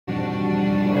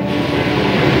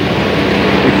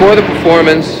Before the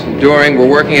performance, during, we're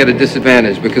working at a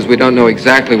disadvantage because we don't know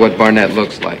exactly what Barnett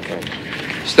looks like.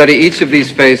 Study each of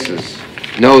these faces.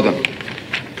 Know them,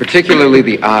 particularly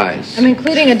the eyes. I'm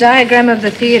including a diagram of the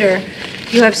theater.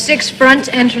 You have 6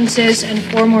 front entrances and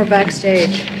 4 more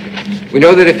backstage. We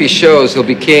know that if he shows, he'll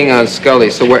be keying on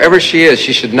Scully, so wherever she is,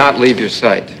 she should not leave your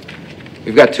sight.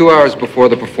 We've got 2 hours before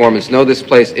the performance. Know this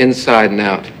place inside and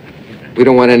out. We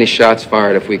don't want any shots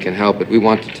fired if we can help it. We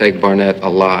want to take Barnett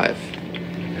alive.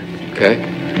 Okay?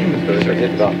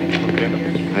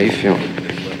 How you feeling?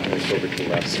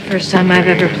 It's the first time I've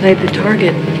ever played the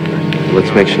target. Let's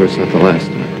make sure it's not the last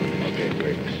time.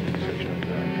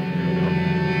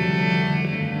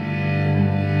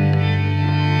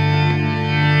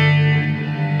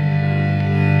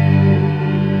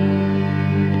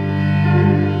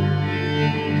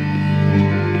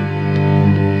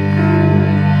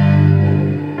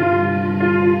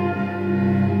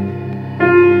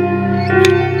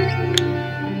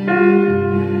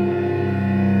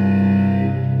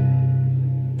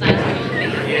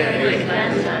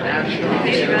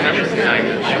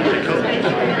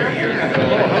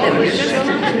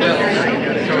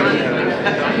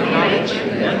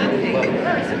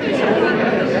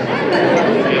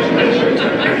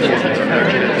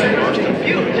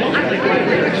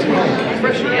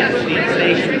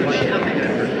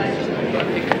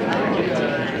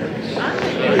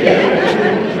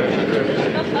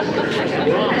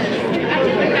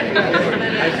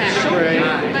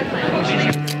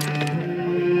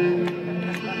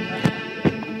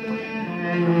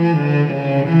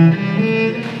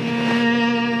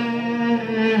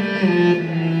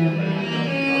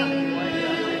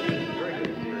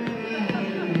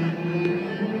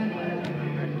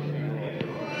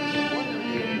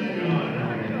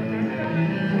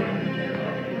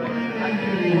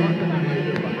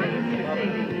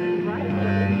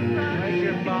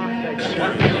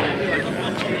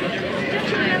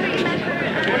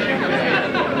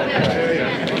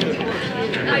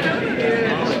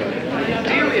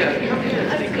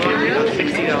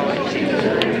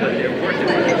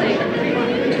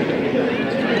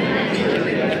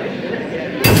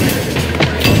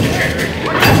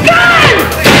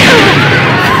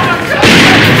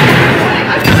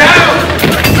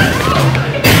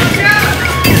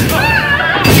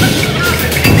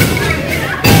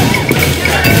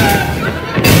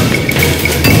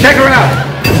 Check her out.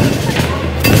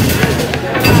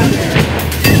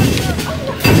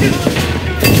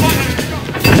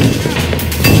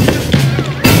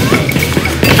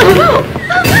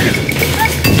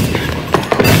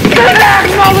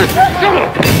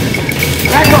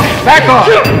 Back off!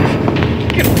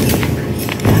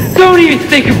 Don't even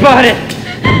think about it!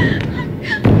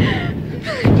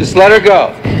 Just let her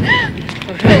go.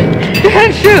 Go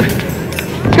ahead, shoot!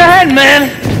 Go ahead, man!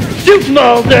 Shoot,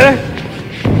 Mulder!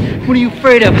 What are you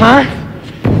afraid of, huh?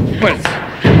 What, it's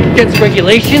against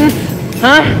regulations?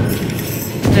 Huh?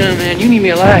 No, man, you need me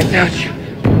alive, don't you?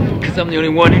 Because I'm the only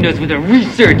one who knows where the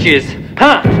research is,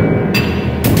 huh?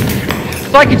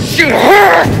 So I can shoot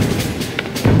her!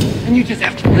 And you just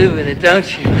have to live with it,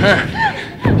 don't you,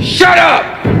 huh? Shut up!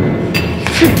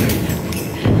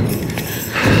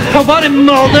 How about it,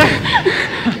 Mulder?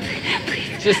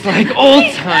 Just like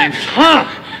old times, huh?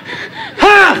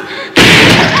 Huh?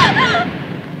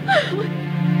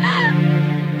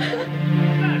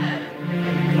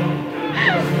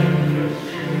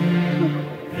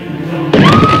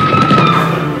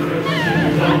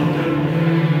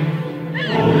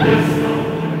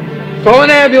 Call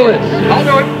an ambulance. I'll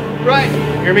do it. Right.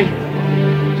 Hear me?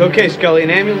 It's okay, Scully.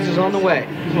 An ambulance is on the way.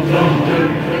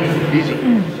 Easy.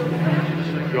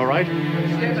 You all right?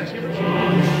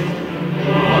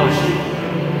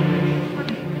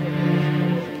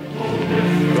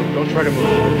 Don't try to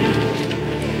move.